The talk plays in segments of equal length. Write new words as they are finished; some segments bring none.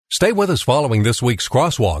Stay with us following this week's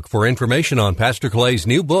Crosswalk for information on Pastor Clay's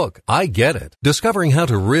new book, I Get It, Discovering How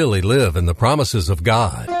to Really Live in the Promises of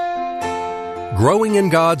God. Growing in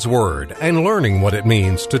God's Word and learning what it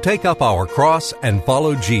means to take up our cross and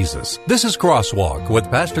follow Jesus. This is Crosswalk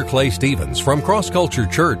with Pastor Clay Stevens from Cross Culture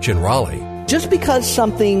Church in Raleigh. Just because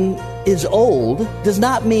something is old does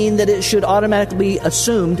not mean that it should automatically be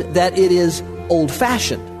assumed that it is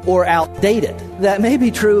old-fashioned or outdated. That may be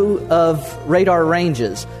true of radar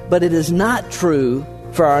ranges, but it is not true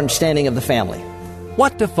for our understanding of the family.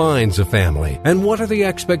 What defines a family, and what are the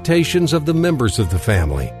expectations of the members of the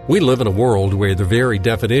family? We live in a world where the very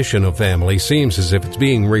definition of family seems as if it's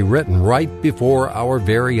being rewritten right before our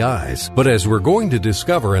very eyes. But as we're going to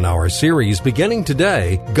discover in our series beginning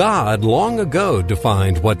today, God long ago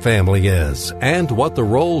defined what family is and what the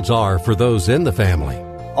roles are for those in the family.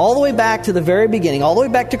 All the way back to the very beginning, all the way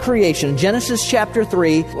back to creation, Genesis chapter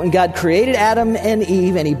 3, when God created Adam and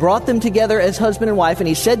Eve, and He brought them together as husband and wife, and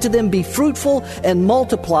He said to them, be fruitful and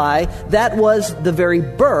multiply. That was the very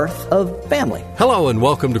birth of family. Hello and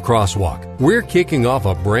welcome to Crosswalk. We're kicking off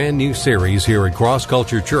a brand new series here at Cross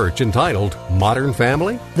Culture Church entitled Modern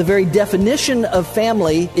Family. The very definition of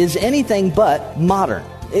family is anything but modern.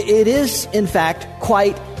 It is, in fact,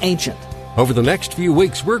 quite ancient. Over the next few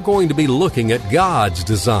weeks, we're going to be looking at God's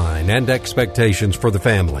design and expectations for the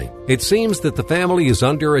family. It seems that the family is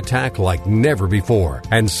under attack like never before,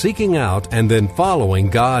 and seeking out and then following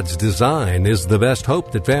God's design is the best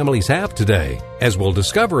hope that families have today. As we'll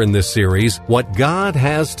discover in this series, what God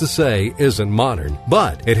has to say isn't modern,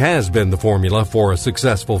 but it has been the formula for a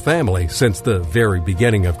successful family since the very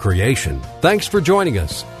beginning of creation. Thanks for joining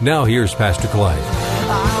us. Now here's Pastor Clay.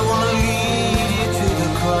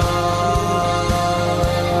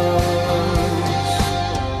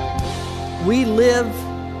 We live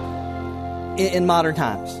in modern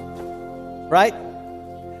times, right?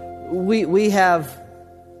 We have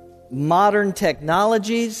modern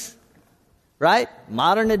technologies, right?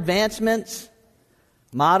 Modern advancements,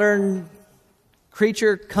 modern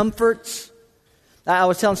creature comforts. I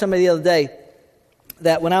was telling somebody the other day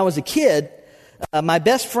that when I was a kid, my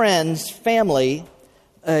best friend's family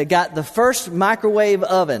got the first microwave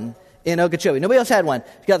oven in Okeechobee. Nobody else had one.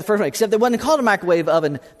 You got the first one, except it wasn't called a microwave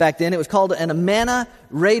oven back then. It was called an Amana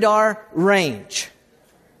radar range.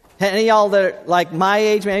 Any of y'all that are like my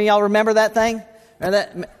age, any of y'all remember that thing?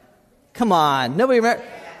 Remember that? Come on. Nobody remember?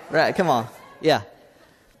 Right, come on. Yeah.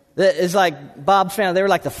 It's like Bob's family. They were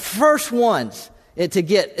like the first ones to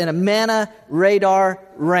get an Amana radar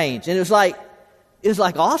range. And it was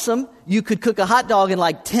like awesome. You could cook a hot dog in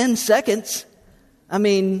like 10 seconds. I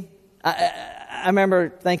mean, I remember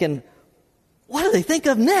thinking, what do they think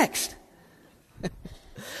of next?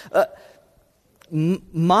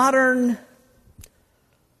 Modern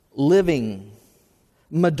living,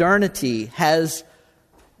 modernity has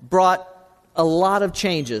brought a lot of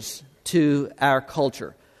changes to our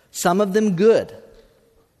culture. Some of them good,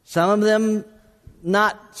 some of them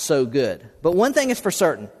not so good. But one thing is for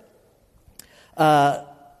certain,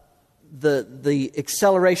 the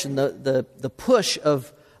acceleration, the push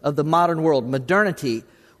of the modern world, modernity,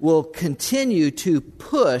 will continue to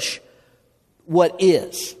push what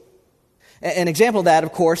is. An example of that,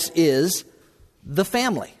 of course, is the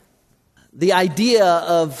family. The idea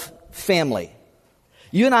of family.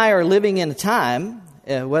 You and I are living in a time,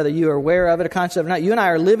 whether you are aware of it or conscious of it or not, you and I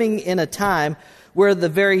are living in a time where the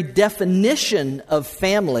very definition of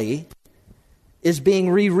family is being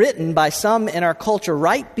rewritten by some in our culture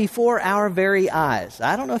right before our very eyes.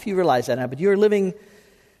 I don't know if you realize that now, but you're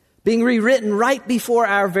being rewritten right before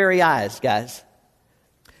our very eyes, guys.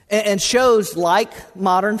 And shows like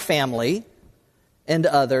Modern Family and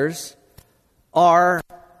others are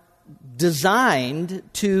designed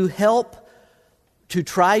to help to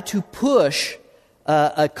try to push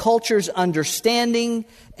a culture's understanding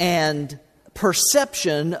and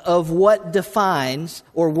perception of what defines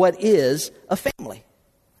or what is a family.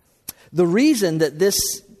 The reason that this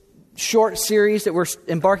short series that we're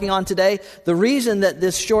embarking on today, the reason that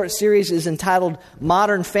this short series is entitled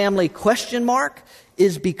Modern Family ?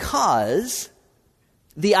 Is because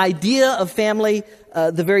the idea of family,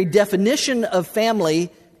 the very definition of family,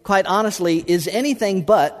 quite honestly, is anything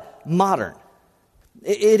but modern.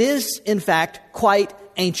 It is, in fact, quite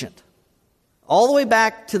ancient. All the way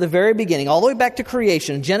back to the very beginning, all the way back to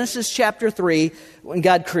creation, Genesis chapter 3, when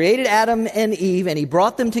God created Adam and Eve, and He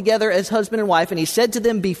brought them together as husband and wife, and He said to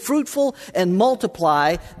them, be fruitful and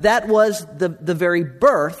multiply. That was the very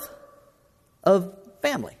birth of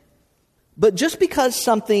family. But just because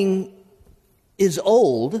something is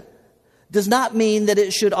old does not mean that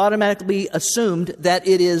it should automatically be assumed that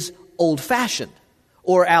it is old-fashioned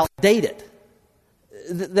or outdated.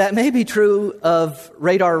 That may be true of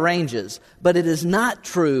radar ranges, but it is not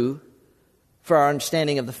true for our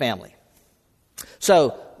understanding of the family.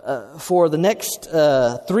 So, for the next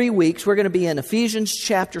 3 weeks, we're going to be in Ephesians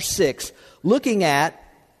chapter 6, looking at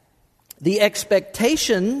the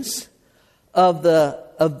expectations of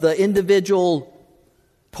the individual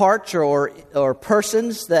parts or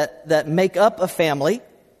persons that make up a family,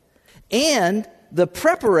 and the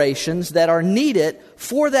preparations that are needed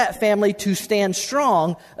for that family to stand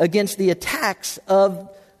strong against the attacks of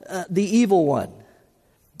the evil one,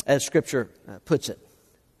 as Scripture puts it.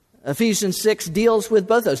 Ephesians 6 deals with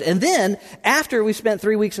both those. And then, after we spent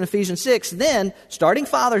 3 weeks in Ephesians 6, then, starting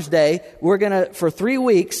Father's Day, we're going to, for 3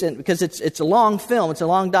 weeks, and because it's a long film, it's a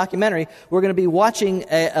long documentary, we're going to be watching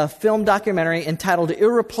a film documentary entitled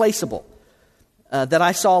Irreplaceable that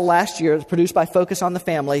I saw last year. It's produced by Focus on the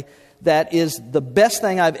Family. That is the best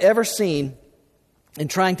thing I've ever seen in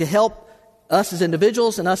trying to help us as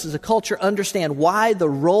individuals and us as a culture understand why the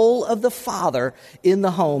role of the father in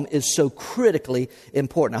the home is so critically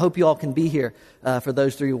important. I hope you all can be here for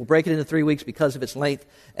those 3. We'll break it into 3 weeks because of its length,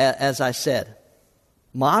 as I said.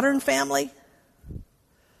 Modern family,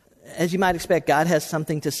 as you might expect, God has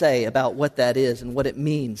something to say about what that is and what it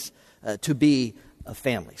means to be a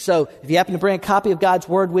family. So if you happen to bring a copy of God's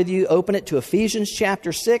Word with you, open it to Ephesians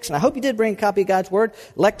chapter 6. And I hope you did bring a copy of God's Word,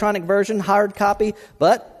 electronic version, hard copy,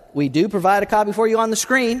 but we do provide a copy for you on the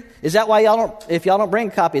screen. Is that why if y'all don't bring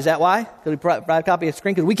a copy, is that why? Because we provide a copy of the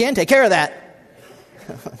screen? Because we can take care of that.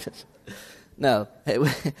 No,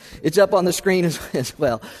 it's up on the screen as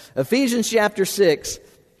well. Ephesians chapter 6,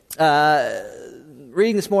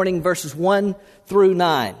 reading this morning verses 1 through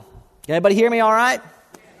 9. Can anybody hear me all right?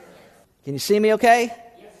 Can you see me okay?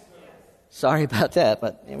 Yes. Sorry about that,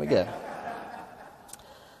 but here we go.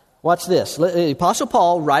 Watch this. The Apostle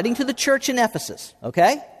Paul writing to the church in Ephesus,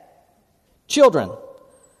 okay? Children.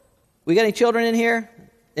 We got any children in here?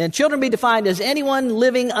 And children be defined as anyone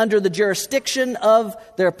living under the jurisdiction of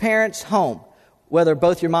their parents' home. Whether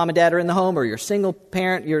both your mom and dad are in the home or you're a single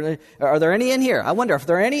parent. Are there any in here? I wonder if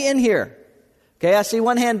there are any in here. Okay, I see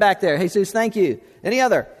one hand back there. Jesus, thank you. Any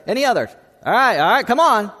others? All right, come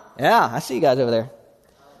on. Yeah, I see you guys over there.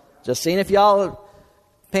 Just seeing if y'all are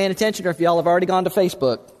paying attention or if y'all have already gone to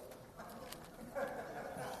Facebook.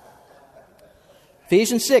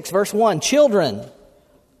 Ephesians 6, verse 1. Children,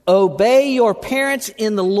 obey your parents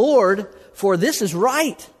in the Lord, for this is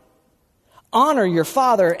right. Honor your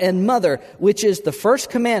father and mother, which is the first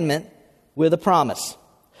commandment with a promise,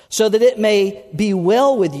 so that it may be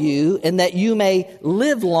well with you and that you may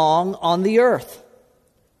live long on the earth.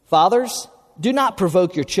 Fathers, do not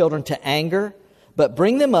provoke your children to anger, but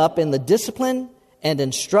bring them up in the discipline and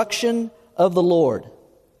instruction of the Lord.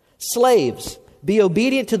 Slaves, be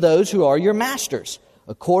obedient to those who are your masters,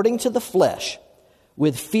 according to the flesh,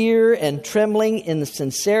 with fear and trembling in the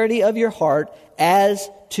sincerity of your heart, as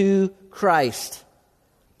to Christ.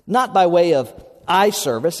 Not by way of eye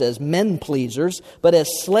service as men pleasers, but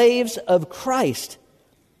as slaves of Christ,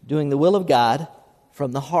 doing the will of God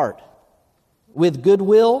from the heart. With good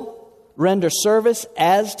will, render service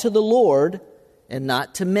as to the Lord and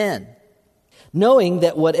not to men, knowing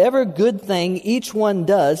that whatever good thing each one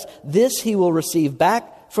does, this he will receive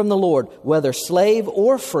back from the Lord, whether slave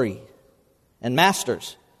or free. And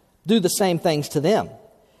masters, do the same things to them,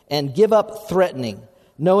 and give up threatening,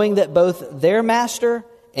 knowing that both their master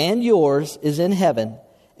and yours is in heaven,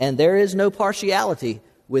 and there is no partiality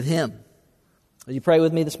with him. Will you pray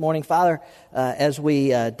with me this morning? Father, as we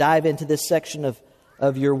dive into this section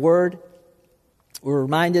of your word, we're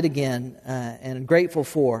reminded again and grateful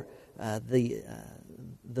for the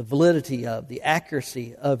validity of, the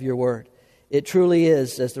accuracy of your word. It truly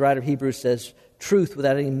is, as the writer of Hebrews says, truth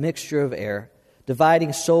without any mixture of error,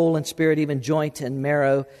 dividing soul and spirit, even joint and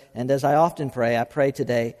marrow. And as I often pray, I pray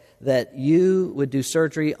today that you would do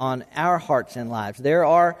surgery on our hearts and lives. There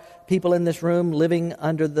are people in this room living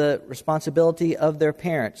under the responsibility of their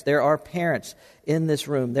parents. There are parents in this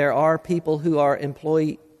room. There are people who are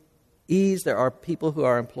employees. There are people who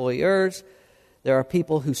are employers. There are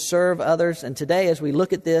people who serve others. And today, as we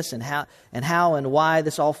look at this and how and why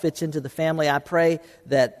this all fits into the family, I pray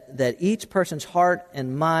that each person's heart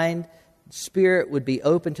and mind, spirit would be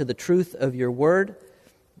open to the truth of your word.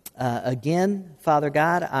 Again, Father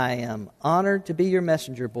God, I am honored to be your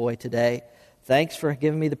messenger boy today. Thanks for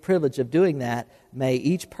giving me the privilege of doing that. May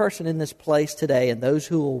each person in this place today and those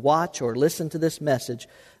who will watch or listen to this message,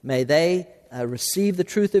 may they receive the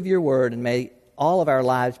truth of your word, and may all of our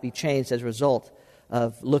lives be changed as a result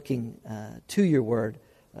of looking to your word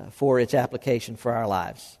for its application for our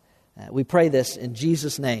lives. We pray this in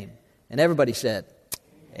Jesus' name. And everybody said,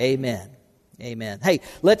 Amen. Amen. Hey,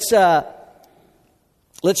 let's start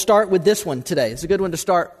with this one today. It's a good one to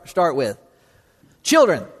start with.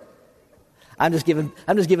 Children. I'm just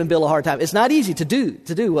giving Bill a hard time. It's not easy to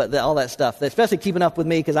do all that stuff, especially keeping up with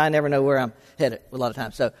me because I never know where I'm headed a lot of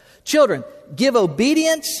times. So, children, give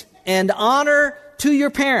obedience and honor to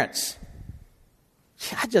your parents.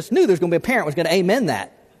 I just knew there was going to be a parent who was going to amen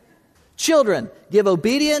that. Children, give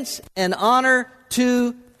obedience and honor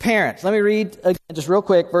to parents. Let me read again, just real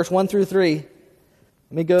quick, verse 1 through 3. Let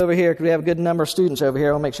me go over here because we have a good number of students over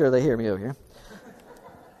here. I'll make sure they hear me over here.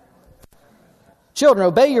 Children,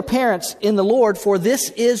 obey your parents in the Lord, for this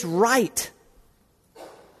is right.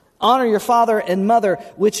 Honor your father and mother,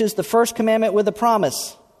 which is the first commandment with a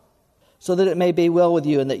promise, so that it may be well with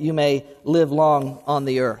you and that you may live long on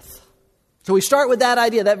the earth. So we start with that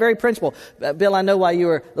idea, that very principle. Bill, I know why you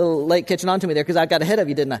were a little late catching on to me there because I got ahead of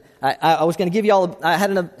you, didn't I? I was going to give you all, I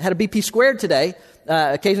had a BP squared today.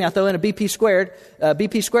 Occasionally I throw in a BP squared.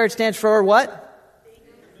 BP squared stands for what?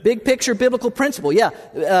 Big picture biblical principle.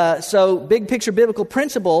 Yeah. So big picture biblical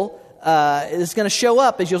principle is going to show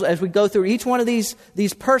up as we go through each one of these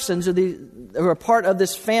persons who are part of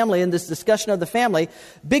this family and this discussion of the family.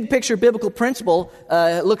 Big picture biblical principle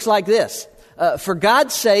looks like this. For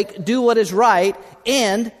God's sake, do what is right,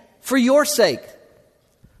 and for your sake.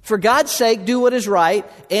 For God's sake, do what is right,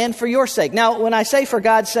 and for your sake. Now, when I say for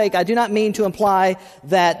God's sake, I do not mean to imply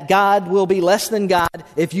that God will be less than God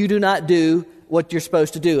if you do not do what you're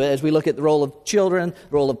supposed to do, as we look at the role of children,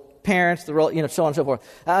 the role of parents, the role, so on and so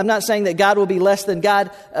forth. I'm not saying that God will be less than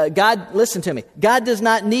God. God, listen to me. God does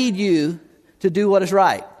not need you to do what is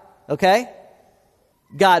right, okay?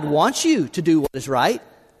 God wants you to do what is right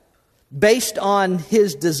based on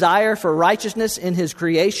His desire for righteousness in His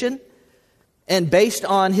creation and based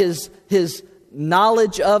on His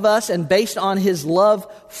knowledge of us and based on His love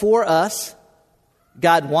for us.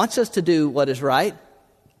 God wants us to do what is right.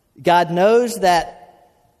 God knows that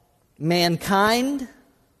mankind,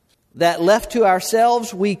 that left to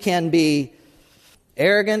ourselves, we can be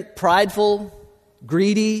arrogant, prideful,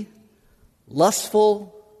 greedy,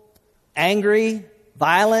 lustful, angry,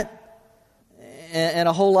 violent, and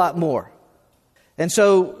a whole lot more. And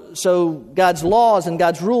so God's laws and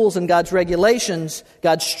God's rules and God's regulations,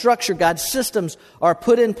 God's structure, God's systems are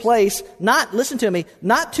put in place, listen to me,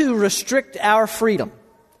 not to restrict our freedom,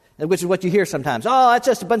 which is what you hear sometimes. Oh, that's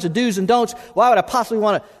just a bunch of do's and don'ts. Why would I possibly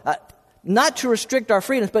want to... not to restrict our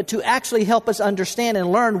freedoms, but to actually help us understand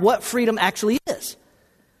and learn what freedom actually is.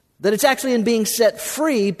 That it's actually in being set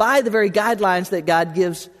free by the very guidelines that God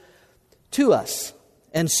gives to us.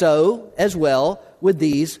 And so, as well, with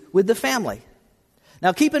the family.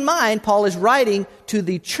 Now, keep in mind, Paul is writing to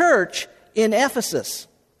the church in Ephesus.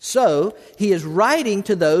 So, he is writing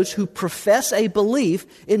to those who profess a belief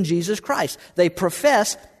in Jesus Christ. They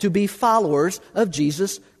profess to be followers of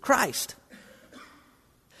Jesus Christ.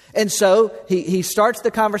 And so, he starts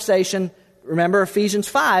the conversation. Remember, Ephesians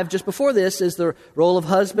 5, just before this, is the role of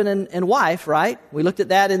husband and wife, right? We looked at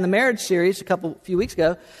that in the marriage series a few weeks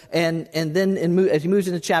ago. And then as he moves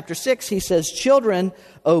into chapter 6, he says, children,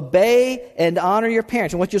 obey and honor your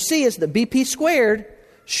parents. And what you'll see is the BP squared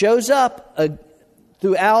shows up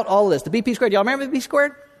throughout all of this. The BP squared, y'all remember the BP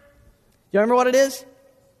squared? Y'all remember what it is?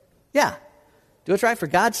 Yeah. Do what's right for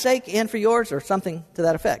God's sake and for yours, or something to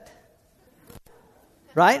that effect.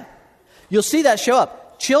 Right? You'll see that show up.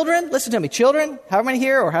 Children, listen to me. Children, however many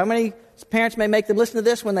here or how many parents may make them listen to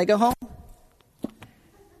this when they go home.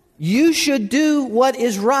 You should do what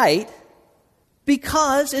is right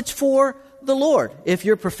because it's for the Lord. If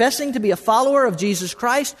you're professing to be a follower of Jesus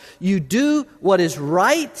Christ, you do what is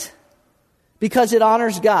right because it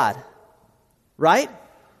honors God. Right?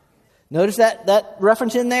 Notice that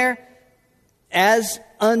reference in there? As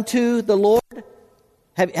unto the Lord.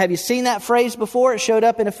 Have you seen that phrase before? It showed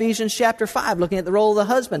up in Ephesians chapter 5, looking at the role of the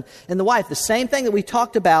husband and the wife. The same thing that we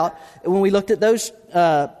talked about when we looked at those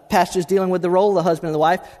passages dealing with the role of the husband and the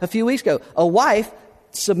wife a few weeks ago. A wife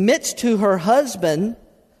submits to her husband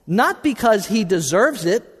not because he deserves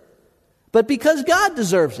it, but because God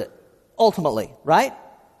deserves it, ultimately, right?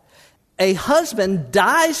 A husband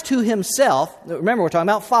dies to himself. Remember, we're talking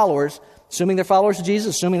about followers. Assuming they're followers of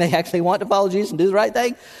Jesus, assuming they actually want to follow Jesus and do the right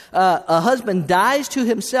thing. A husband dies to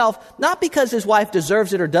himself, not because his wife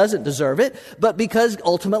deserves it or doesn't deserve it, but because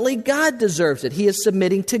ultimately God deserves it. He is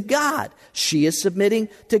submitting to God. She is submitting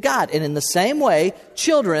to God. And in the same way,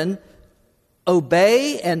 children,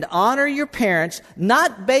 obey and honor your parents,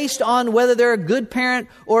 not based on whether they're a good parent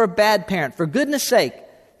or a bad parent. For goodness sake,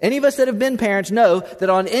 any of us that have been parents know that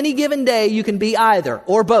on any given day you can be either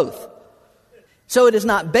or both. So it is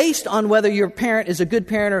not based on whether your parent is a good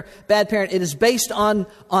parent or bad parent. It is based on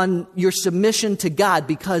your submission to God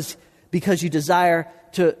because you desire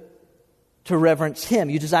to reverence Him.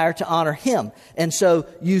 You desire to honor Him. And so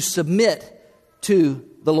you submit to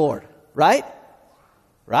the Lord. Right?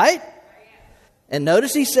 Right? And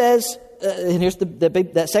notice he says, and here's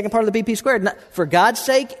that second part of the BP squared, for God's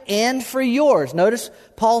sake and for yours. Notice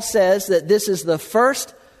Paul says that this is the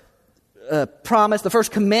first promise, the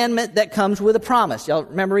first commandment that comes with a promise. Y'all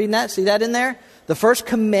remember reading that? See that in there? The first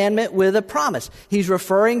commandment with a promise. He's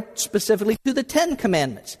referring specifically to the 10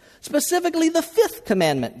 commandments. Specifically the 5th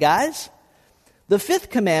commandment, guys. The 5th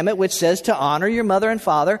commandment, which says to honor your mother and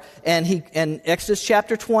father. And Exodus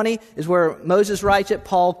chapter 20 is where Moses writes it.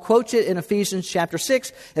 Paul quotes it in Ephesians chapter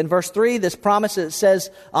 6 and verse 3. This promise that says,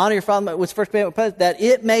 honor your father was first commandment, that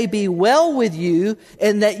it may be well with you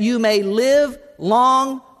and that you may live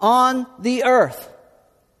long on the earth.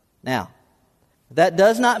 Now, that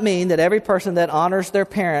does not mean that every person that honors their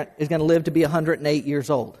parent is going to live to be 108 years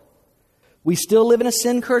old. We still live in a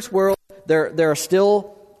sin-cursed world. There are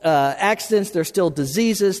still accidents, there are still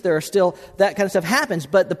diseases, there are still that kind of stuff happens.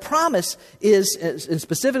 But the promise is, and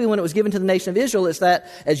specifically when it was given to the nation of Israel, is that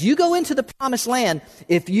as you go into the promised land,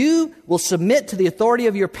 if you will submit to the authority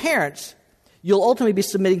of your parents, you'll ultimately be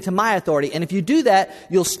submitting to my authority. And if you do that,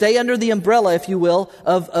 you'll stay under the umbrella, if you will,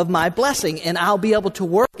 of my blessing. And I'll be able to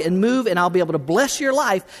work and move, and I'll be able to bless your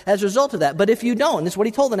life as a result of that. But if you don't, this is what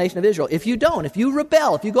he told the nation of Israel, if you don't, if you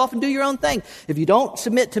rebel, if you go off and do your own thing, if you don't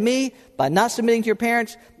submit to me by not submitting to your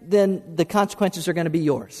parents, then the consequences are going to be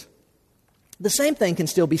yours. The same thing can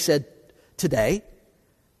still be said today,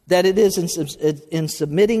 that it is in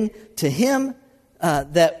submitting to Him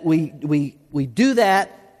that we do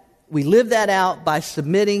that. We live that out by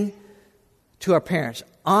submitting to our parents.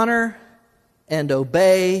 Honor and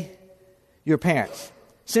obey your parents.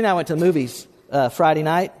 Cindy and I went to the movies Friday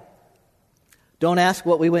night. Don't ask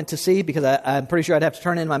what we went to see because I'm pretty sure I'd have to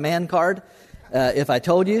turn in my man card if I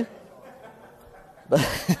told you.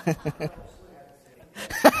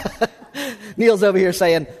 Neil's over here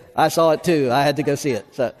saying, I saw it too. I had to go see it.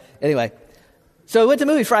 So anyway. So we went to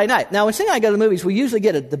the movies Friday night. Now, when Cindy and I go to the movies, we usually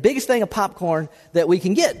get the biggest thing of popcorn that we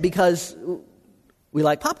can get because we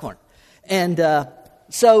like popcorn. And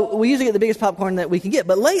so we usually get the biggest popcorn that we can get.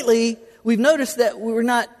 But lately, we've noticed that we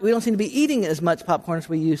don't seem to be eating as much popcorn as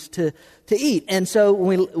we used to eat. And so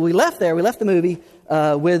when we left the movie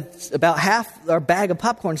with about half our bag of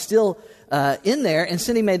popcorn still in there. And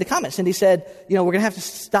Cindy made the comment. Cindy said, we're going to have to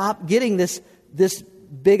stop getting this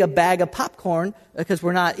big a bag of popcorn because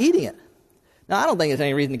we're not eating it. Now, I don't think there's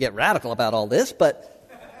any reason to get radical about all this, but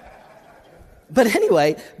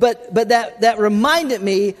anyway, but that reminded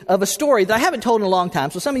me of a story that I haven't told in a long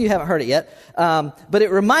time, so some of you haven't heard it yet, but it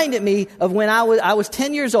reminded me of when I was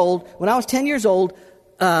 10 years old. When I was 10 years old,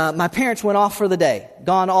 my parents went off for the day,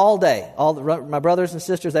 gone all day. My brothers and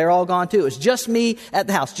sisters, they were all gone too. It was just me at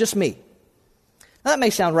the house, just me. Now, that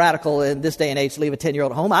may sound radical in this day and age to leave a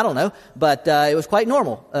 10-year-old at home. I don't know. But it was quite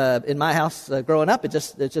normal in my house growing up.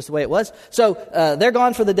 It's just the way it was. So they're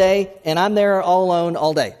gone for the day, and I'm there all alone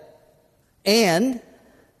all day. And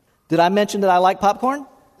did I mention that I like popcorn?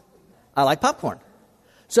 I like popcorn.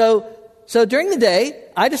 So during the day,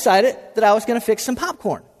 I decided that I was going to fix some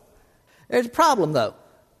popcorn. There's a problem, though.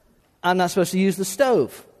 I'm not supposed to use the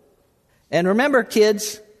stove. And remember,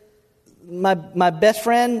 kids, my best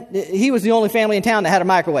friend, he was the only family in town that had a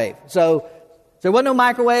microwave. So there wasn't no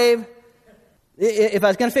microwave. If I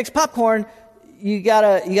was going to fix popcorn, you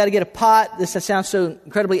gotta get a pot. This sounds so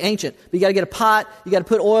incredibly ancient, but you gotta get a pot. You gotta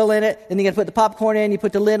put oil in it, and you gotta put the popcorn in. You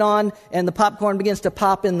put the lid on, and the popcorn begins to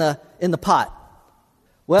pop in the pot.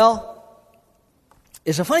 Well,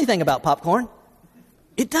 it's a funny thing about popcorn.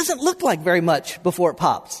 It doesn't look like very much before it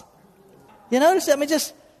pops. You notice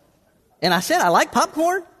that? And I said I like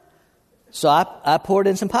popcorn. So I poured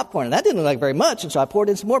in some popcorn, and that didn't look like very much, and so I poured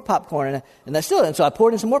in some more popcorn, and that still didn't. So I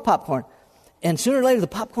poured in some more popcorn, and sooner or later the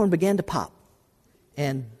popcorn began to pop.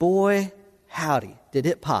 And boy, howdy, did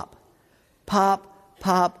it pop. Pop,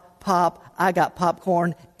 pop, pop. I got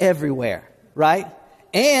popcorn everywhere, right?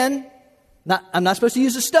 And I'm not supposed to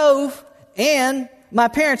use the stove, and my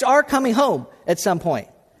parents are coming home at some point.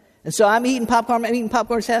 And so I'm eating popcorn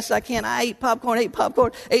as fast as I can. I ate popcorn,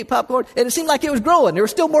 and it seemed like it was growing. There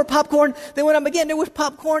was still more popcorn than when I began. There was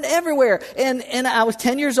popcorn everywhere. And I was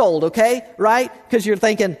 10 years old, okay? Right? Because you're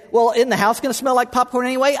thinking, well, isn't the house going to smell like popcorn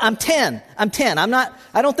anyway? I'm 10.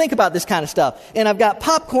 I don't think about this kind of stuff. And I've got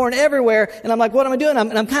popcorn everywhere, and I'm like, what am I doing?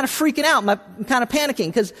 I'm kind of freaking out. I'm kind of panicking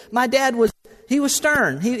because my dad He was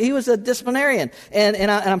stern. He was a disciplinarian. And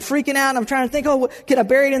I'm freaking out, and I'm trying to think, can I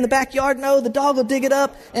bury it in the backyard? No, the dog will dig it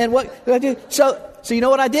up. And what do I do? So you know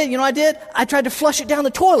what I did? I tried to flush it down the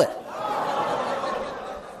toilet.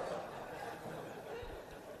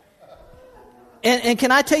 And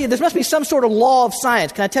can I tell you, there must be some sort of law of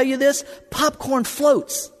science. Can I tell you this? Popcorn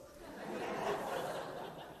floats.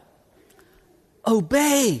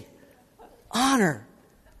 Obey. Honor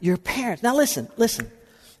your parents. Now listen.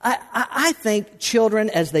 I think children,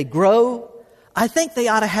 as they grow, I think they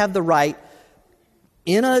ought to have the right,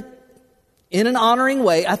 in an honoring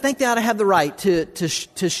way, I think they ought to have the right to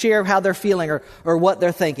share how they're feeling or what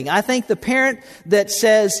they're thinking. I think the parent that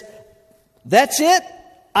says, that's it,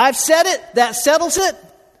 I've said it, that settles it,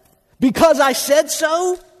 because I said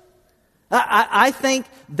so, I think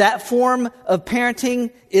that form of parenting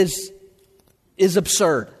is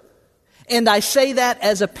absurd. And I say that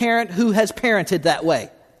as a parent who has parented that way.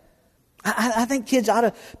 I think kids ought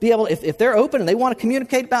to be able, if they're open and they want to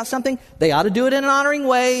communicate about something, they ought to do it in an honoring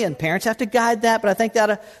way, and parents have to guide that, but I think they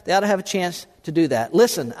ought to have a chance to do that.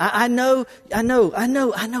 Listen, I know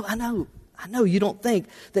you don't think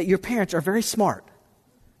that your parents are very smart.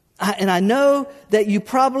 And I know that you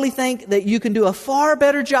probably think that you can do a far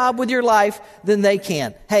better job with your life than they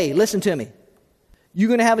can. Hey, listen to me. You're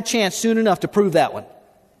going to have a chance soon enough to prove that one.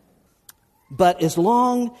 But as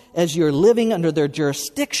long as you're living under their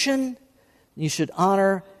jurisdiction, you should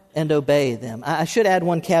honor and obey them. I should add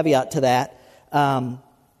one caveat to that.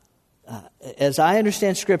 As I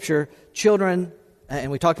understand Scripture, children,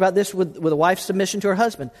 and we talked about this with a wife's submission to her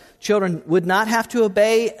husband, children would not have to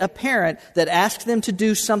obey a parent that asks them to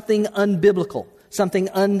do something unbiblical, something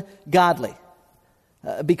ungodly.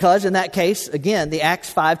 Because in that case, again, the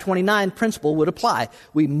Acts 5:29 principle would apply.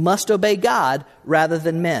 We must obey God rather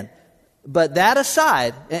than men. But that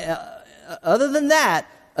aside, other than that,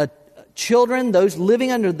 children, those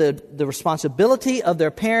living under the responsibility of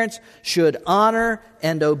their parents, should honor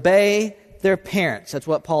and obey their parents. That's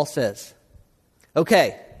what Paul says.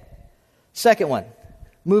 Okay, second one.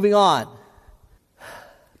 Moving on.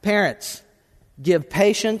 Parents, give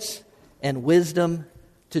patience and wisdom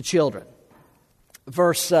to children.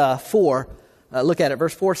 Verse 4, look at it.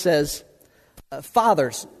 Verse 4 says,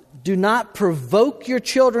 fathers, do not provoke your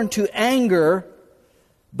children to anger,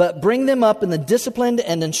 but bring them up in the discipline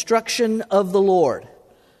and instruction of the Lord.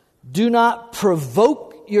 Do not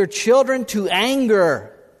provoke your children to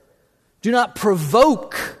anger. Do not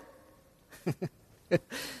provoke. The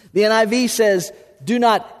NIV says, do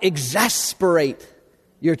not exasperate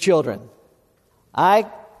your children. I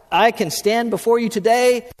can stand before you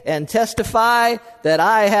today and testify that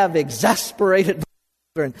I have exasperated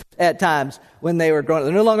children at times when they were growing up.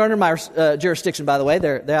 They're no longer under my jurisdiction, by the way.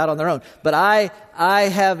 They're out on their own. But I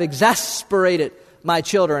have exasperated my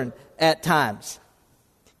children at times.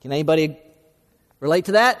 Can anybody relate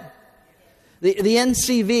to that? The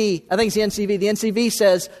NCV, I think it's the NCV. The NCV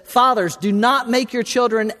says, fathers, do not make your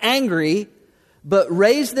children angry, but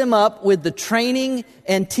raise them up with the training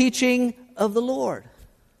and teaching of the Lord.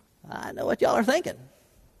 I know what y'all are thinking.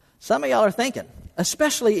 Some of y'all are thinking,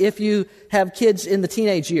 especially if you have kids in the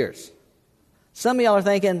teenage years. Some of y'all are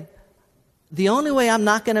thinking, the only way I'm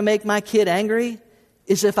not going to make my kid angry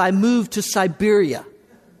is if I move to Siberia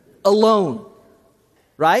alone.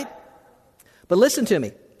 Right? But listen to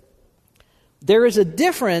me. There is a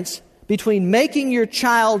difference between making your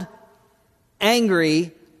child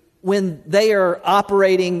angry when they are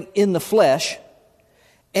operating in the flesh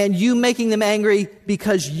and you making them angry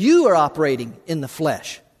because you are operating in the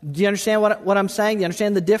flesh. Do you understand what I'm saying? Do you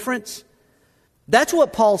understand the difference? That's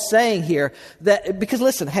what Paul's saying here. Because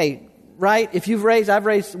listen, hey, right? If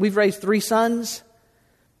we've raised 3 sons,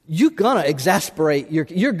 you're gonna exasperate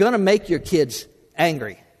you're gonna make your kids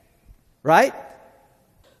angry, right?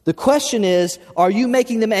 The question is, are you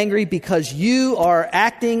making them angry because you are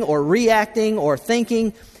acting or reacting or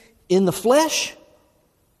thinking in the flesh,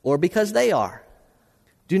 or because they are?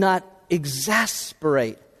 Do not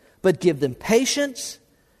exasperate, but give them patience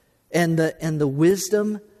and the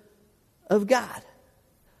wisdom of God.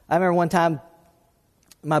 I remember one time,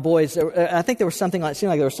 my boys, I think there was something on, it seemed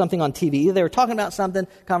like there was something on TV. Either they were talking about something,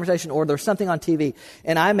 conversation, or there was something on TV.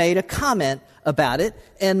 And I made a comment about it,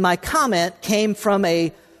 and my comment came from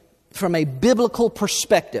a biblical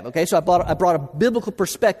perspective. Okay, so I brought a biblical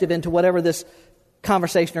perspective into whatever this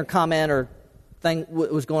conversation or comment or thing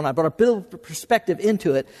was going on. I brought a biblical perspective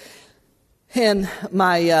into it. And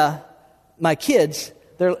my kids,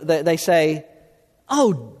 they say,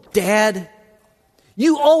 "Oh, Dad,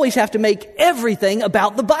 you always have to make everything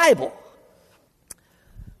about the Bible."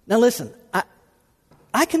 Now listen,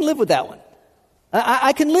 I can live with that one.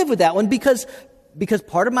 I can live with that one because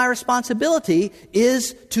part of my responsibility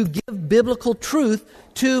is to give biblical truth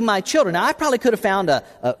to my children. Now, I probably could have found a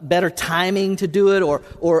better timing to do it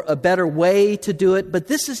or a better way to do it, but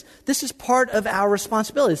this is part of our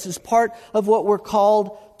responsibility. This is part of what we're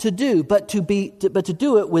called to do, but to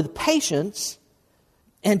do it with patience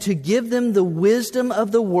and to give them the wisdom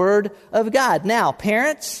of the Word of God. Now,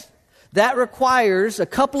 parents, that requires a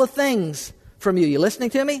couple of things from you. You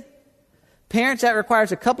listening to me? Parents, that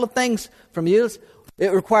requires a couple of things from you.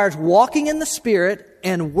 It requires walking in the Spirit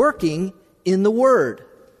and working in the Word.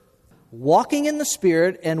 Walking in the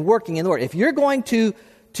Spirit and working in the Word. If you're going to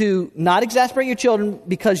not exasperate your children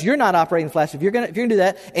because you're not operating in the flesh, if you're going to do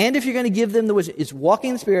that, and if you're going to give them the wisdom, it's walking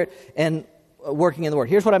in the Spirit and working in the Word.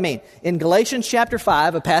 Here's what I mean. In Galatians chapter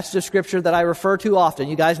 5, a passage of Scripture that I refer to often,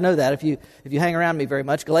 you guys know that if you hang around me very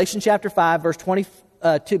much, Galatians chapter 5, verse 22,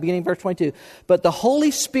 beginning verse 22, but the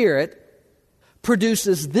Holy Spirit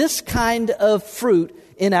produces this kind of fruit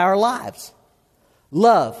in our lives: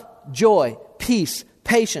 love, joy, peace,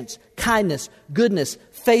 patience, kindness, goodness,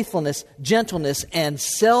 faithfulness, gentleness, and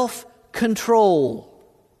self-control.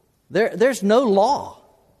 There's no law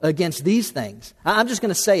against these things. I'm just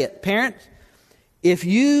going to say it. Parents, if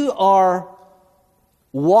you are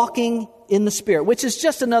walking in the Spirit, which is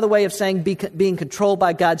just another way of saying being controlled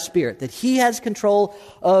by God's Spirit, that He has control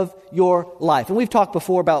of your life. And we've talked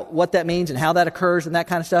before about what that means and how that occurs and that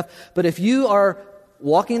kind of stuff. But if you are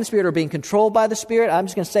walking in the Spirit or being controlled by the Spirit, I'm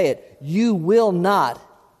just going to say it, you will not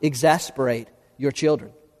exasperate your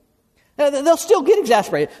children. Now, they'll still get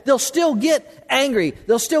exasperated. They'll still get angry.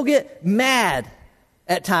 They'll still get mad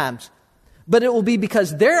at times. But it will be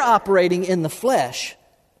because they're operating in the flesh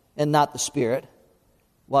and not the Spirit,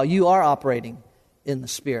 while you are operating in the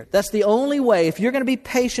Spirit. That's the only way. If you're going to be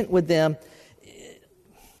patient with them,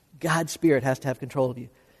 God's Spirit has to have control of you.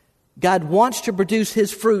 God wants to produce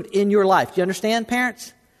His fruit in your life. Do you understand,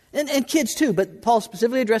 parents? And kids too, but Paul's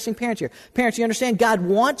specifically addressing parents here. Parents, you understand? God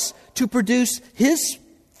wants to produce His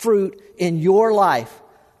fruit in your life.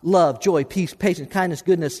 Love, joy, peace, patience, kindness,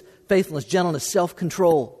 goodness, faithfulness, gentleness,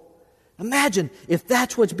 self-control. Imagine if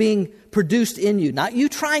that's what's being produced in you. Not you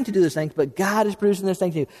trying to do those things, but God is producing those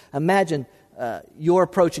things in you. Imagine your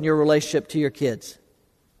approach and your relationship to your kids.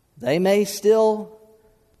 They may still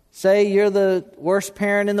say you're the worst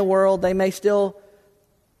parent in the world. They may still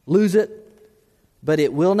lose it. But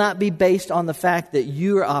it will not be based on the fact that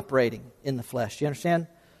you are operating in the flesh. Do you understand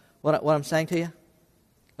what I'm saying to you?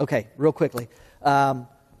 Okay, real quickly. We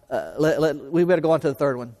better go on to the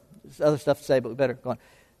third one. There's other stuff to say, but we better go on.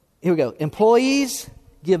 Here we go. Employees,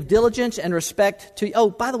 give diligence and respect to...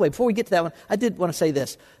 Oh, by the way, before we get to that one, I did want to say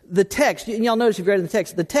this. The text, and y'all notice if you read in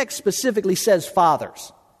the text specifically says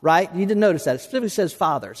fathers, right? You didn't notice that. It specifically says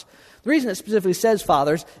fathers. The reason it specifically says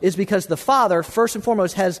fathers is because the father, first and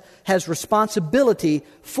foremost, has responsibility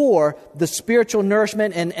for the spiritual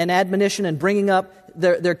nourishment and admonition and bringing up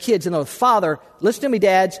their kids. And the father, listen to me,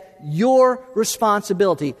 dads, your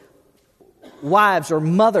responsibility. Wives or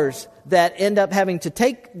mothers that end up having to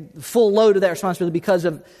take full load of that responsibility because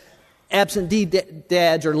of absentee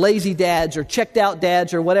dads or lazy dads or checked out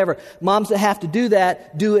dads or whatever. Moms that have to do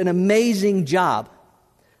that do an amazing job.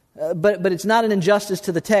 But it's not an injustice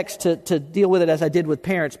to the text to deal with it as I did with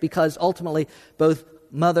parents, because ultimately both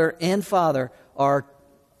mother and father are,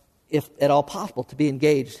 if at all possible, to be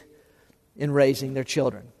engaged in raising their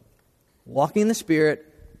children. Walking in the Spirit,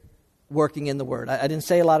 working in the Word. I didn't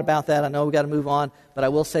say a lot about that. I know we've got to move on, but I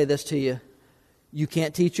will say this to you. You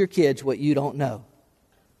can't teach your kids what you don't know.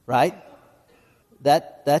 Right?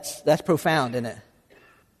 That's profound, isn't it?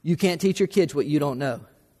 You can't teach your kids what you don't know.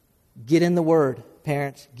 Get in the Word,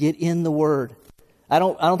 parents. Get in the Word. I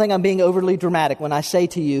don't think I'm being overly dramatic when I say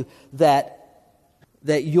to you that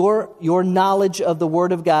your knowledge of the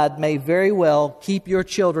Word of God may very well keep your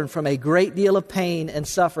children from a great deal of pain and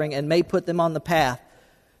suffering and may put them on the path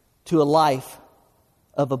to a life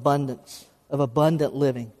of abundance, of abundant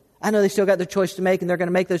living. I know they still got their choice to make and they're going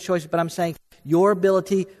to make those choices, but I'm saying your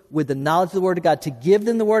ability with the knowledge of the Word of God to give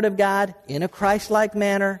them the Word of God in a Christ-like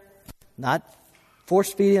manner, not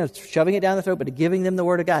force-feeding or shoving it down the throat, but giving them the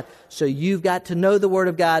Word of God. So you've got to know the Word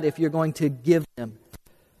of God if you're going to give them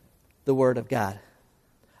the Word of God.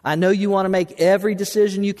 I know you want to make every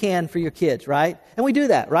decision you can for your kids, right? And we do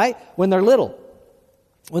that, right? When they're little.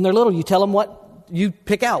 When they're little, you tell them you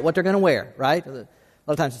pick out what they're going to wear, right? A lot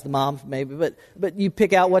of times it's the moms, maybe, but you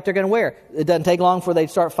pick out what they're going to wear. It doesn't take long before they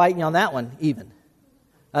start fighting on that one, even.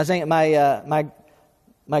 I was saying,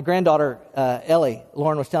 my granddaughter, Ellie,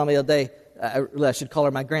 Lauren was telling me the other day, I should call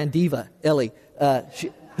her my grand diva, Ellie.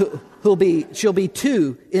 She'll be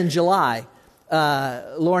 2 in July.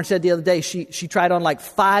 Lauren said the other day she tried on like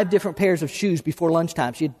 5 different pairs of shoes before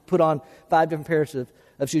lunchtime. She had put on 5 different pairs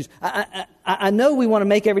of shoes. I know we want to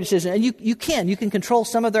make every decision, and you can control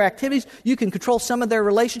some of their activities, you can control some of their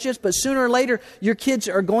relationships, but sooner or later your kids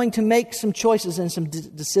are going to make some choices and some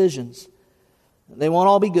decisions. They won't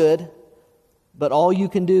all be good, but all you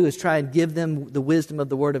can do is try and give them the wisdom of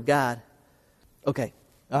the Word of God. Okay,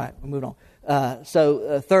 all right, we'll move on.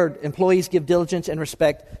 Third, employees give diligence and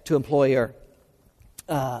respect to employer.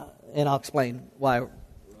 And I'll explain why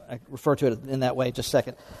I refer to it in that way in just a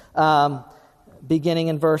second. Beginning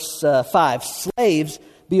in verse 5. Slaves,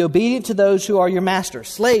 be obedient to those who are your masters.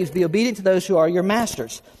 Slaves, be obedient to those who are your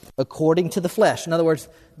masters, according to the flesh. In other words,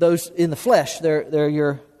 those in the flesh, they're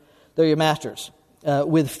your masters.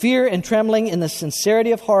 With fear and trembling in the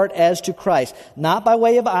sincerity of heart as to Christ, not by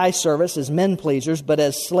way of eye service as men pleasers, but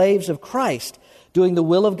as slaves of Christ, doing the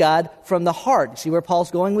will of God from the heart. See where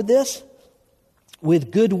Paul's going with this?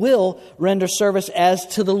 With good will render service as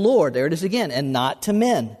to the Lord. There it is again, and not to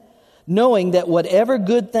men. Knowing that whatever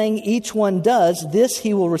good thing each one does, this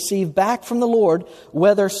he will receive back from the Lord,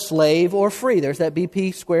 whether slave or free. There's that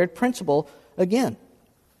BP squared principle again.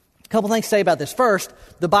 A couple things to say about this. First,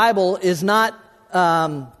 the Bible is not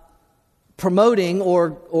promoting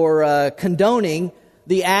or condoning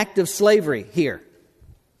the act of slavery here.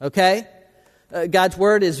 Okay? God's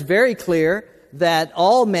Word is very clear that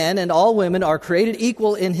all men and all women are created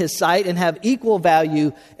equal in His sight and have equal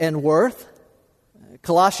value and worth.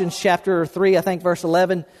 Colossians chapter 3, I think verse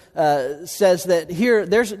 11, says that here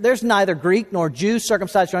there's neither Greek nor Jew,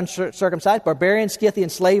 circumcised or uncircumcised, barbarian, Scythian,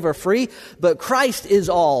 slave or free, but Christ is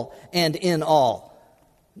all and in all.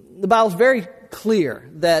 The Bible's very clear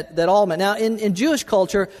that all men. Now, in Jewish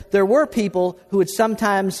culture, there were people who would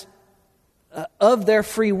sometimes, of their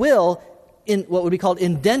free will, in what would be called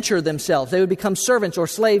indenture themselves. They would become servants or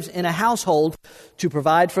slaves in a household to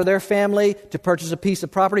provide for their family, to purchase a piece of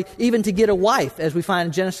property, even to get a wife, as we find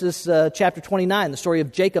in Genesis chapter 29, the story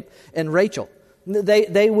of Jacob and Rachel.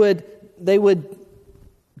 They would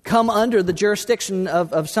come under the jurisdiction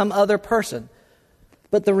of some other person.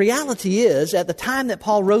 But the reality is, at the time that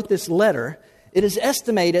Paul wrote this letter, it is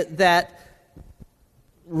estimated that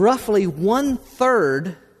roughly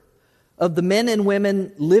 1/3 of the men and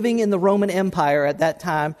women living in the Roman Empire at that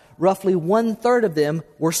time, roughly 1/3 of them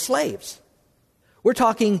were slaves. We're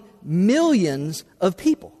talking millions of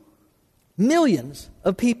people. Millions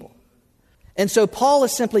of people. And so Paul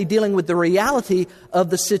is simply dealing with the reality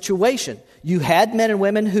of the situation. You had men and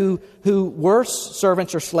women who were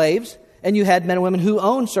servants or slaves, and you had men and women who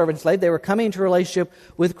owned servants and slaves. They were coming into a relationship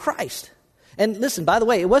with Christ. And listen, by the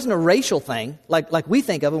way, it wasn't a racial thing like we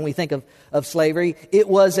think of when we think of slavery. It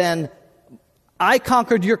was an I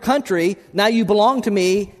conquered your country, now you belong to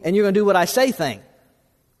me, and you're going to do what I say thing.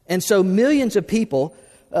 And so millions of people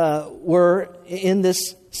were in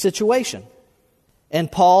this situation.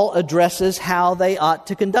 And Paul addresses how they ought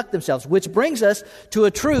to conduct themselves, which brings us to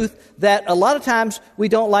a truth that a lot of times we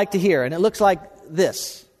don't like to hear. And it looks like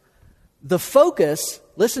this. The focus,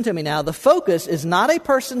 listen to me now, the focus is not a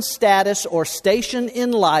person's status or station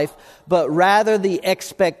in life, but rather the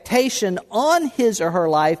expectation on his or her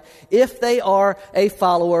life if they are a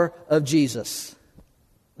follower of Jesus.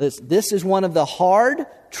 This is one of the hard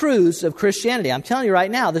truths of Christianity. I'm telling you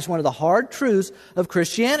right now, this is one of the hard truths of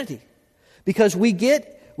Christianity. Because we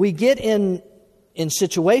get in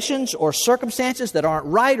situations or circumstances that aren't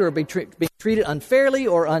right or being treated unfairly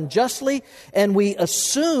or unjustly, and we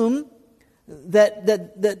assume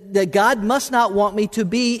that God must not want me to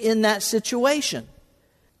be in that situation.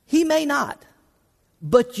 He may not,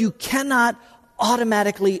 but you cannot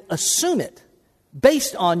automatically assume it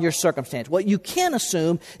based on your circumstance. What you can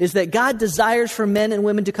assume is that God desires for men and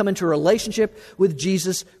women to come into a relationship with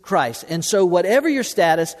Jesus Christ. And so whatever your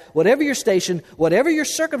status, whatever your station, whatever your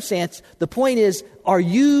circumstance, the point is, are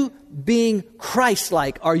you being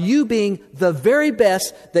Christ-like? Are you being the very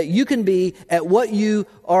best that you can be at what you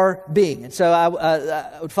are being? And so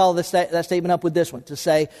I would follow that statement up with this one, to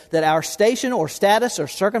say that our station or status or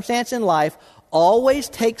circumstance in life always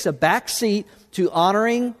takes a back seat to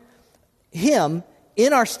honoring Him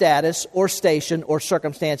in our status or station or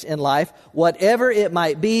circumstance in life, whatever it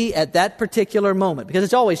might be at that particular moment. Because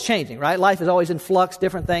it's always changing, right? Life is always in flux,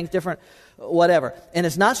 different things, different whatever. And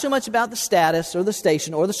it's not so much about the status or the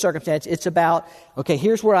station or the circumstance. It's about, okay,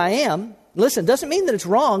 here's where I am. Listen, doesn't mean that it's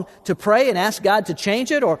wrong to pray and ask God to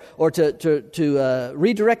change it or to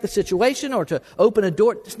redirect the situation or to open a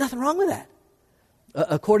door. There's nothing wrong with that.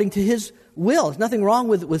 According to His will. There's nothing wrong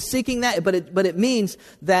with seeking that, but it means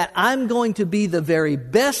that I'm going to be the very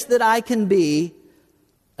best that I can be,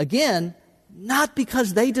 again, not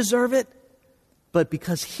because they deserve it, but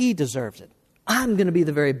because he deserves it. I'm going to be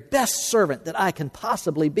the very best servant that I can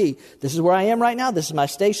possibly be. This is where I am right now. This is my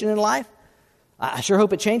station in life. I sure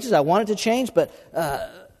hope it changes. I want it to change, but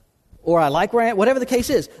or I like where I am, whatever the case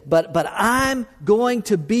is. But I'm going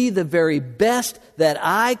to be the very best that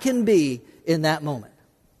I can be in that moment.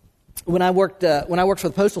 When I worked for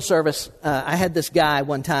the Postal Service, I had this guy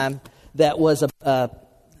one time that was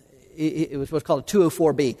it was what's called a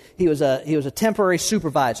 204B. He was a temporary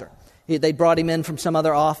supervisor. They brought him in from some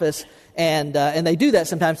other office, and they do that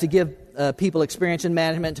sometimes to give people experience in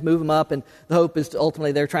management, to move them up, and the hope is to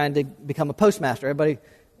ultimately they're trying to become a postmaster. Everybody,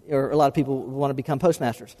 or a lot of people want to become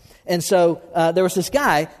postmasters. And so there was this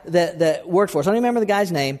guy that worked for us. I don't remember the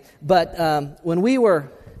guy's name, but when we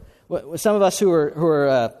were, some of us who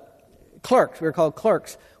were clerks, we were called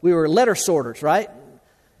clerks, we were letter sorters, right?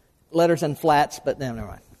 Letters and flats, but no, never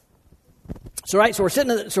mind. So we're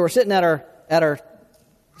sitting at our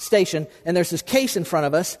station, and there's this case in front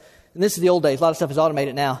of us. And this is the old days. A lot of stuff is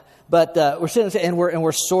automated now. But we're sitting and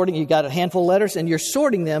we're sorting. You got a handful of letters, and you're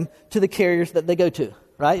sorting them to the carriers that they go to.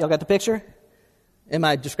 Right? Y'all got the picture? Am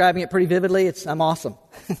I describing it pretty vividly? I'm awesome.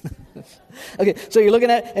 Okay, so you're looking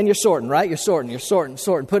at it, and you're sorting, right? You're sorting.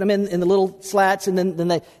 Put them in the little slats, and then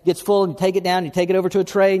they gets full, and you take it down, you take it over to a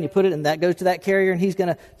tray, and you put it, and that goes to that carrier, and he's going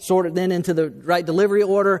to sort it then into the right delivery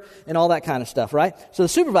order and all that kind of stuff, right? So the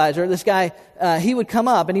supervisor, this guy, he would come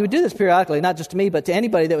up, and he would do this periodically, not just to me, but to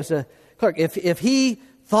anybody that was a clerk. If he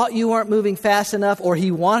thought you weren't moving fast enough, or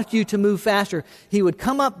he wanted you to move faster, he would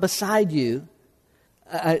come up beside you.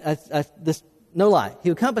 No lie. He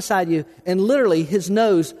would come beside you, and literally his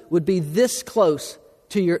nose would be this close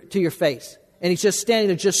to your face, and he's just standing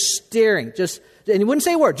there, just staring, and he wouldn't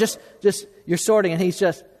say a word. Just you're sorting, and he's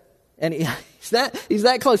that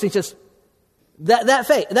close. He's just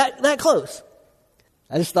that close.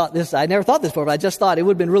 I just thought this. I never thought this before, but I just thought it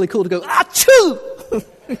would have been really cool to go achoo.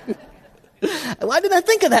 Why didn't I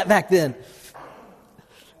think of that back then?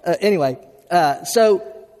 Anyway, so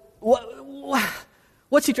what?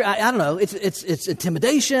 What's he? I don't know. It's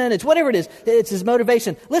intimidation. It's whatever it is. It's his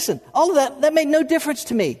motivation. Listen, all of that made no difference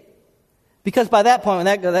to me, because by that point,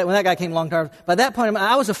 when that guy came along, by that point,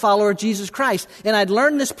 I was a follower of Jesus Christ, and I'd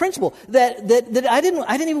learned this principle that I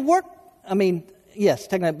didn't even work. I mean, yes,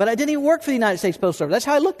 technically, but I didn't even work for the United States Postal Service. That's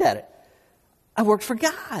how I looked at it. I worked for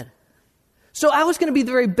God. So I was going to be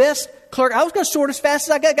the very best clerk. I was going to sort as fast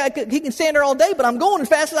as I got. He can stand there all day, but I'm going as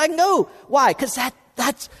fast as I can go. Why? Because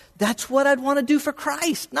that's what I'd want to do for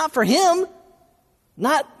Christ, not for him,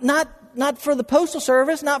 not for the Postal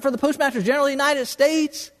Service, not for the Postmaster General of the United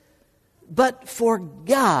States, but for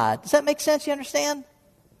God. Does that make sense? You understand?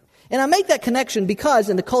 And I make that connection because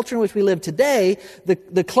in the culture in which we live today,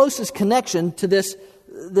 the closest connection to this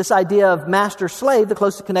idea of master-slave, the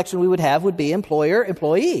closest connection we would have would be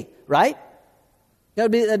employer-employee, right?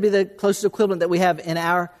 That'd be the closest equivalent that we have in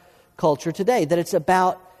our culture today, that it's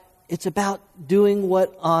about doing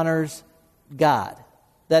what honors God.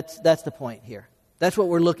 That's the point here. That's what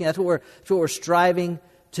we're looking at. That's what we're striving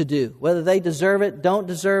to do. Whether they deserve it, don't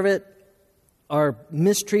deserve it, are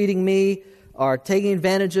mistreating me, are taking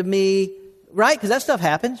advantage of me, right? Because that stuff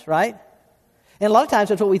happens, right? And a lot of times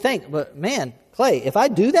that's what we think. But man, Clay, if I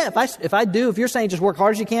do that, if you're saying just work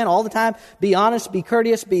hard as you can all the time, be honest, be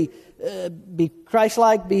courteous, be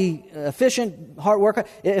Christ-like, be efficient, hard worker.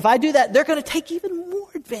 If I do that, they're going to take even more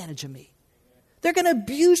advantage of me. They're going to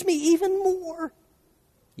abuse me even more.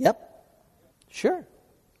 Yep, sure.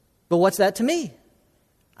 But what's that to me?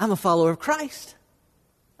 I'm a follower of Christ.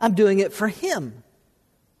 I'm doing it for him.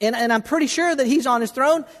 And I'm pretty sure that he's on his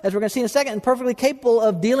throne, as we're going to see in a second, and perfectly capable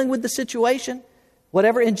of dealing with the situation,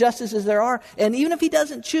 whatever injustices there are. And even if he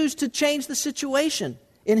doesn't choose to change the situation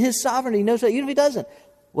in his sovereignty, he knows that. Even if he doesn't,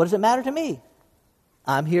 what does it matter to me?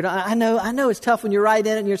 I'm here to, I know it's tough when you're right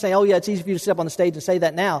in it and you're saying, oh yeah, it's easy for you to sit up on the stage and say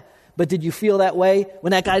that now. But did you feel that way when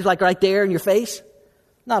that guy's like right there in your face?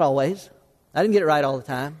 Not always. I didn't get it right all the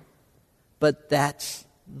time. But that's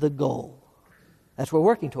the goal. That's what we're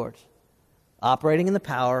working towards. Operating in the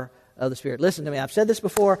power of the Spirit. Listen to me. I've said this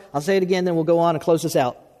before. I'll say it again, then we'll go on and close this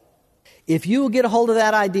out. If you will get a hold of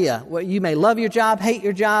that idea, well, you may love your job, hate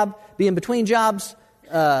your job, be in between jobs,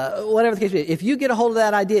 whatever the case may be. If you get a hold of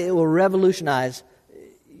that idea, it will revolutionize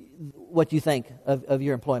what you think of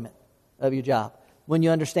your employment, of your job. When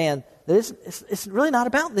you understand that it's really not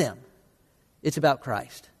about them. It's about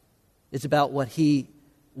Christ. It's about what he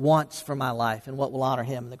wants for my life and what will honor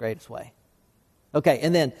him in the greatest way. Okay,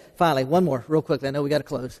 and then finally, one more real quickly. I know we got to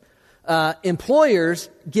close. Employers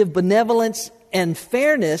give benevolence and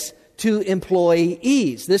fairness to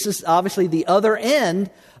employees. This is obviously the other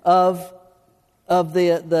end of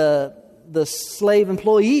the slave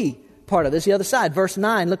employee part of it. This is the other side. Verse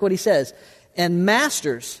 9, look what he says. And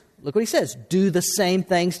masters, look what he says, do the same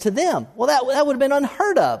things to them. Well, that would have been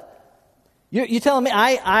unheard of. You're telling me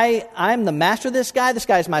I'm the master of this guy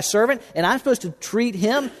is my servant, and I'm supposed to treat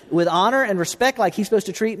him with honor and respect like he's supposed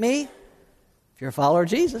to treat me? If you're a follower of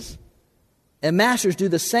Jesus. And masters do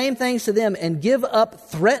the same things to them and give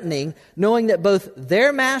up threatening, knowing that both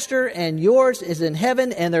their master and yours is in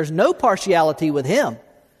heaven, and there's no partiality with him.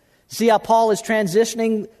 See how Paul is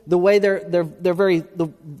transitioning the way the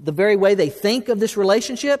very way they think of this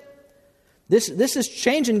relationship? This is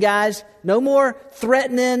changing, guys. No more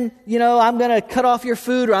threatening, I'm going to cut off your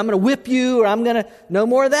food, or I'm going to whip you, or no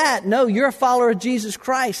more of that. No, you're a follower of Jesus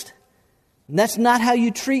Christ. And that's not how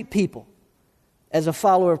you treat people as a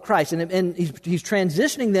follower of Christ. And he's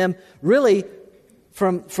transitioning them really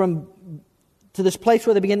from to this place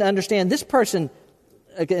where they begin to understand this person,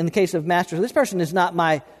 in the case of masters, this person is not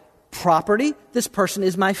my property. This person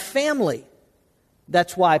is my family.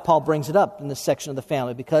 That's why Paul brings it up in this section of the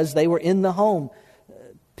family, because they were in the home.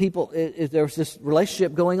 There was this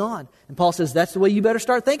relationship going on. And Paul says, that's the way you better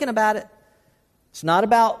start thinking about it. It's not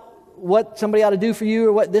about what somebody ought to do for you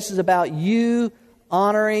or what. This is about you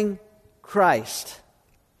honoring Christ.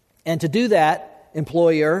 And to do that,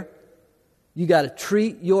 employer, you got to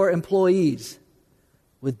treat your employees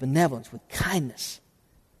with benevolence, with kindness.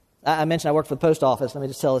 I mentioned I worked for the post office. Let me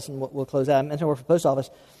just tell this and we'll close out. I mentioned I worked for the post office.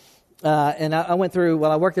 And I went through,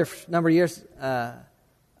 while I worked there for a number of years, I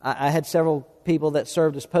had several people that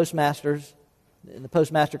served as postmasters. And the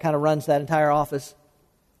postmaster kind of runs that entire office.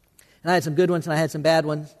 And I had some good ones and I had some bad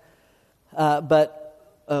ones. But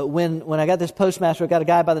when I got this postmaster, I got a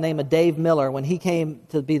guy by the name of Dave Miller. When he came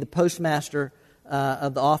to be the postmaster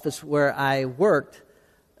of the office where I worked,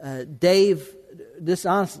 Dave, this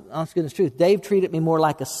honest goodness truth, Dave treated me more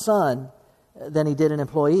like a son than he did an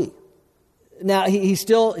employee. Now, he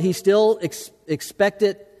still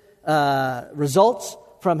expected results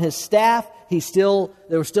from his staff.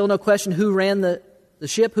 There was still no question who ran the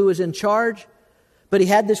ship, who was in charge. But he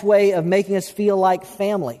had this way of making us feel like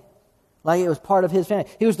family, like it was part of his family.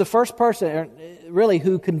 He was the first person, really,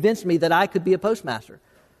 who convinced me that I could be a postmaster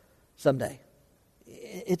someday.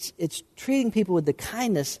 It's treating people with the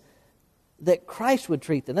kindness that Christ would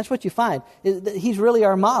treat them. That's what you find. He's really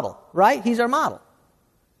our model, right? He's our model.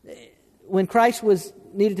 When Christ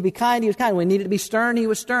needed to be kind, he was kind. When he needed to be stern, he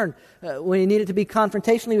was stern. When he needed to be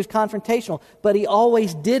confrontational, he was confrontational. But he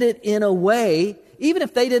always did it in a way, even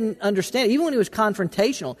if they didn't understand it, even when he was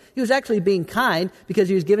confrontational, he was actually being kind because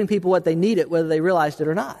he was giving people what they needed, whether they realized it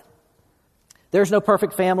or not. There's no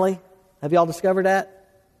perfect family. Have y'all discovered that?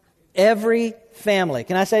 Every family.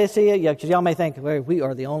 Can I say this to you? Yeah, because y'all may think we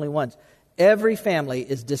are the only ones. Every family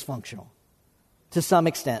is dysfunctional to some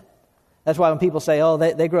extent. That's why when people say, oh,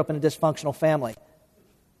 they grew up in a dysfunctional family.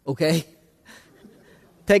 Okay?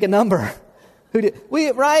 Take a number. Who did?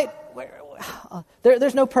 Right?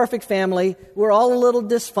 There's no perfect family. We're all a little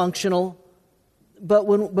dysfunctional. But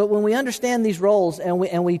when we understand these roles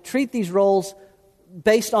and we treat these roles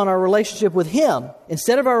based on our relationship with Him,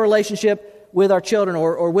 instead of our relationship with our children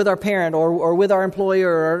or with our parent or with our employer,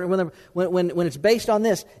 or when it's based on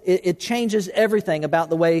this, it changes everything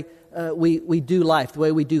about the way we do life, the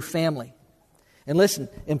way we do family. And listen,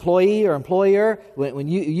 employee or employer, when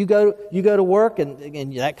you go to work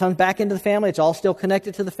and that comes back into the family, it's all still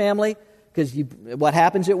connected to the family, because what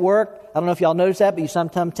happens at work, I don't know if y'all notice that, but you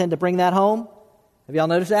sometimes tend to bring that home. Have y'all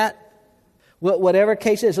noticed that? Whatever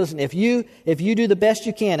case is, listen, if you do the best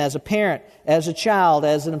you can as a parent, as a child,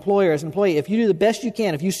 as an employer, as an employee, if you do the best you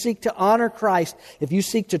can, if you seek to honor Christ, if you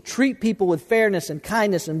seek to treat people with fairness and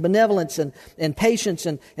kindness and benevolence and patience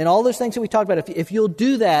and all those things that we talked about, if you'll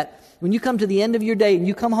do that, when you come to the end of your day and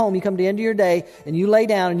you come home, you come to the end of your day and you lay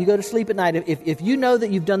down and you go to sleep at night, if you know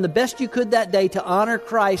that you've done the best you could that day to honor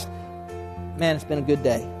Christ, man, it's been a good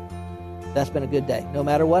day. That's been a good day. No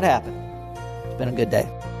matter what happened, it's been a good day.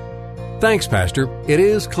 Thanks, Pastor. It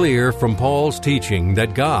is clear from Paul's teaching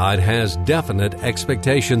that God has definite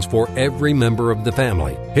expectations for every member of the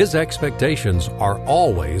family. His expectations are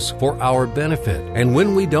always for our benefit. And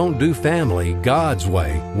when we don't do family God's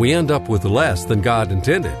way, we end up with less than God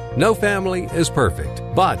intended. No family is perfect.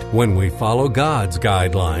 But when we follow God's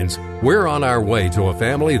guidelines, we're on our way to a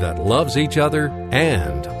family that loves each other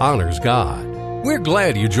and honors God. We're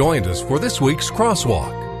glad you joined us for this week's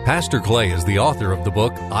Crosswalk. Pastor Clay is the author of the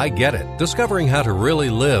book, I Get It, Discovering How to Really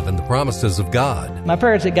Live in the Promises of God. My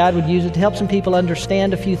prayer is that God would use it to help some people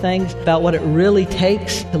understand a few things about what it really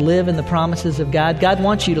takes to live in the promises of God. God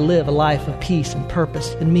wants you to live a life of peace and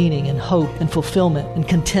purpose and meaning and hope and fulfillment and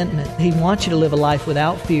contentment. He wants you to live a life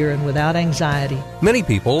without fear and without anxiety. Many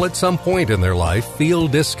people at some point in their life feel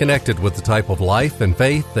disconnected with the type of life and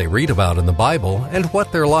faith they read about in the Bible and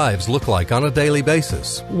what their lives look like on a daily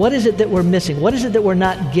basis. What is it that we're missing? What is it that we're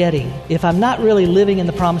not getting? If I'm not really living in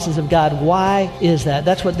the promises of God, why is that?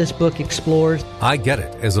 That's what this book explores. I Get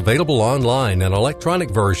It is available online in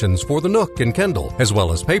electronic versions for the Nook and Kindle, as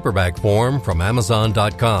well as paperback form from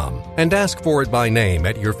Amazon.com. And ask for it by name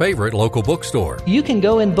at your favorite local bookstore. You can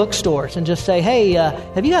go in bookstores and just say, hey,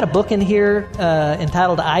 have you got a book in here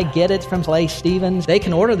entitled I Get It from Clay Stevens? They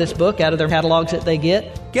can order this book out of their catalogs that they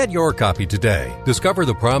get. Get your copy today. Discover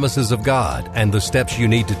the promises of God and the steps you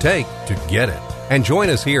need to take to get it. And join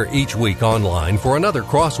us here each week online for another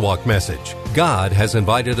Crosswalk message. God has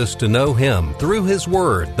invited us to know Him through His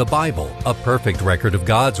Word, the Bible, a perfect record of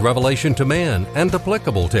God's revelation to man and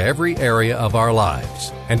applicable to every area of our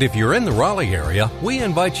lives. And if you're in the Raleigh area, we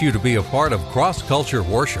invite you to be a part of Cross Culture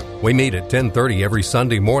Worship. We meet at 10:30 every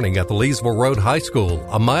Sunday morning at the Leesville Road High School,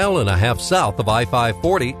 a mile and a half south of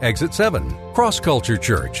I-540, exit 7. Cross Culture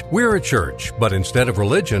Church. We're a church, but instead of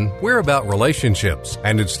religion, we're about relationships.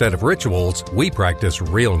 And instead of rituals, we practice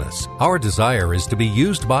realness. Our desire is to be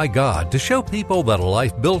used by God to show people that a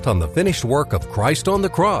life built on the finished work of Christ on the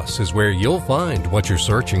cross is where you'll find what you're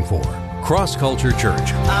searching for. Cross Culture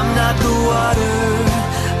Church. I'm not the water,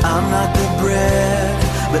 I'm not the bread,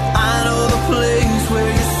 but I know the place where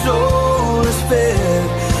your soul is fed.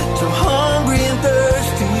 So hungry and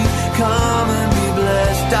thirsty, come and be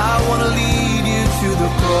blessed. I want to lead you to the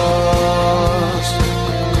cross.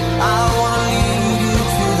 I want to lead you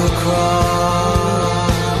to the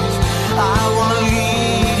cross. I want to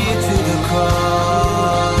lead you to the cross.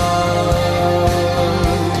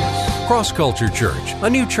 Cross Culture Church, a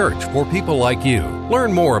new church for people like you.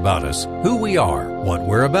 Learn more about us, who we are, what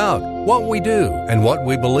we're about, what we do, and what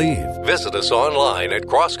we believe. Visit us online at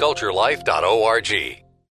crossculturelife.org.